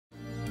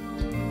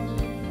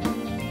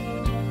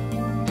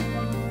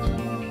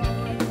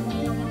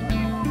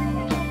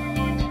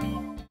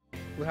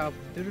have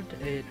built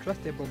a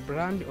trustable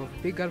brand of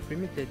Bee Gulf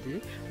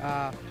Limited.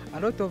 A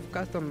lot of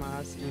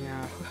customers in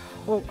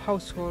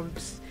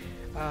households,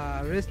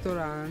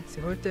 restaurants,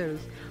 hotels,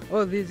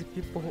 all these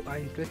people who are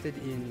interested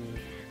in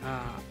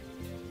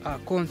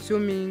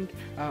consuming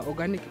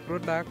organic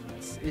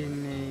products,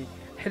 in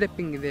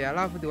helping their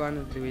loved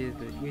ones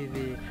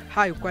with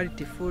high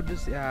quality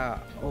foods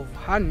of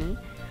honey,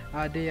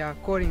 they are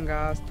calling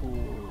us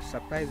to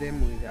supply them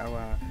with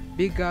our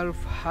Bee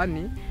Gulf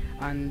honey,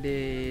 and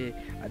they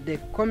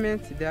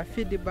comment their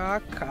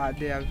feedback.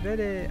 They are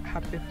very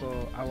happy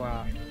for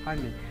our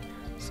honey.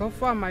 So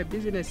far my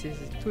business is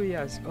 2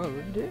 years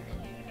old,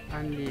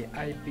 and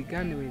I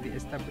began with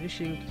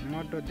establishing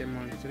model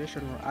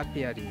demonstration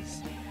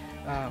apiaries,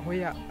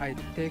 where I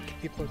take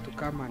people to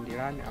come and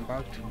learn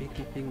about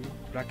beekeeping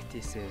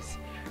practices.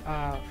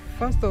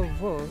 First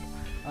of all,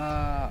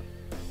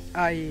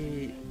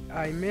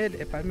 I made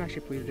a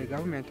partnership with the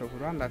government of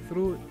Rwanda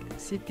through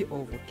city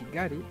of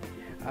Kigali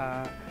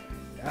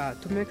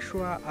to make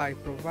sure I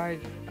provide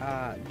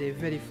the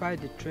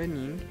verified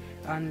training,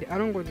 and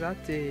along with that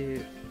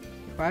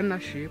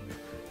partnership,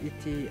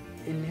 it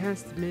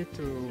enhanced me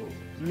to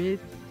meet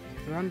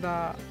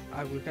Rwanda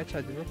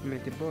Agriculture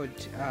Development Board,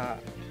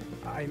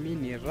 I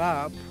mean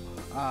RAB.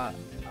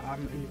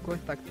 I'm in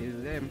contact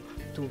with them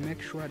to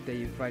make sure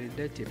they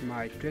validate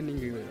my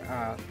training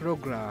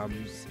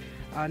programs.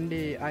 And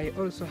I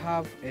also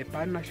have a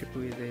partnership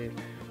with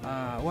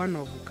one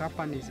of the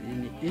companies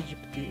in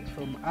Egypt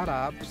from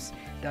Arabs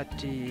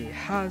that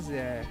has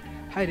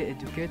highly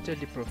educated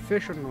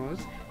professionals.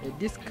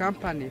 This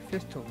company,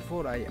 first of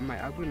all, my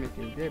agreement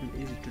with them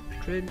is to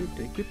train,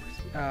 to equip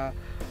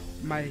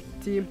my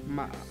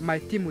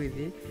team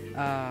with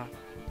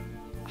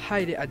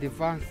highly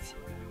advanced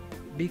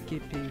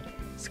beekeeping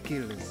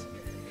skills.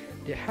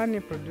 The honey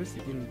produced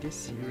in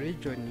this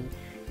region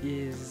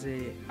is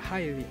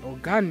highly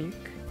organic,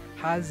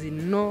 has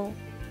no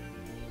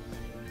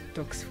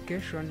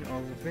toxification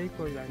of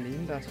vehicles and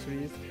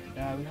industries.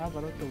 We have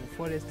a lot of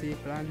forestry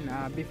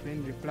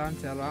bee-friendly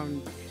plants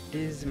around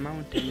these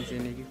mountains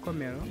in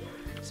Gikomero.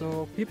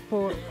 So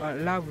people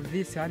love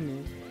this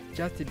honey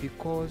just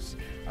because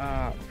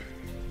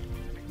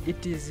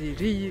it is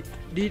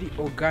really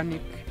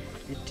organic.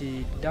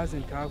 It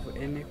doesn't have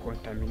any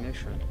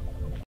contamination.